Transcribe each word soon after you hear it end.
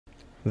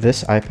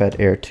This iPad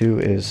Air 2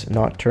 is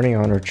not turning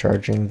on or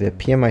charging. The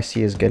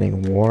PMIC is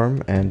getting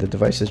warm and the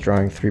device is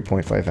drawing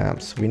 3.5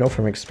 amps. We know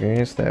from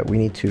experience that we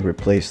need to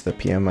replace the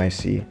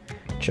PMIC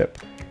chip.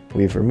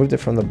 We've removed it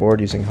from the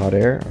board using hot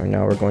air, and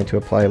now we're going to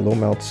apply low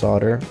melt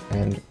solder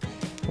and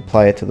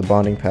apply it to the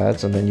bonding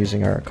pads, and then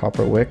using our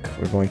copper wick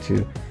we're going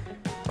to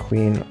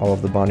clean all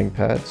of the bonding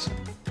pads,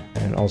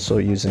 and also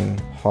using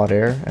hot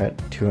air at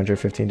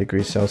 215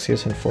 degrees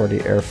Celsius and 40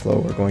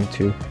 airflow we're going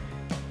to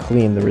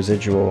clean the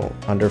residual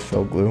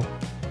underfill glue.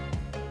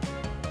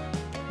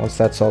 Once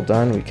that's all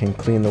done, we can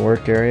clean the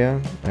work area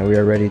and we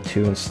are ready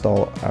to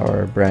install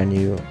our brand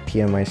new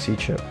PMIC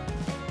chip.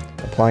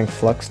 Applying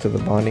flux to the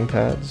bonding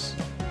pads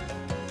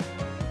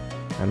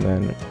and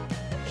then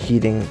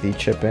heating the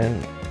chip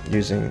in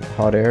using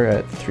hot air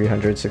at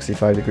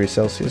 365 degrees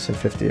Celsius and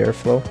 50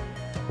 airflow.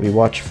 We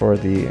watch for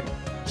the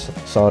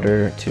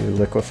solder to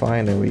liquefy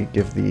and then we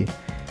give the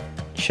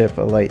chip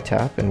a light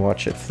tap and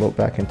watch it float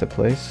back into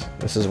place.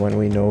 This is when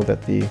we know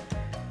that the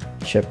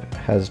chip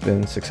has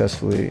been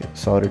successfully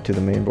soldered to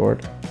the main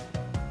board.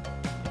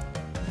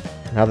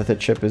 Now that the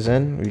chip is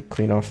in, we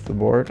clean off the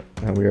board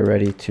and we are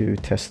ready to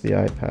test the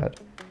iPad.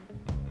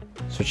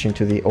 Switching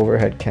to the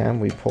overhead cam,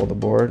 we pull the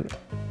board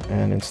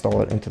and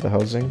install it into the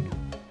housing.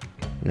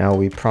 Now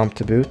we prompt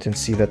to boot and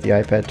see that the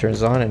iPad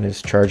turns on and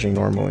is charging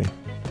normally.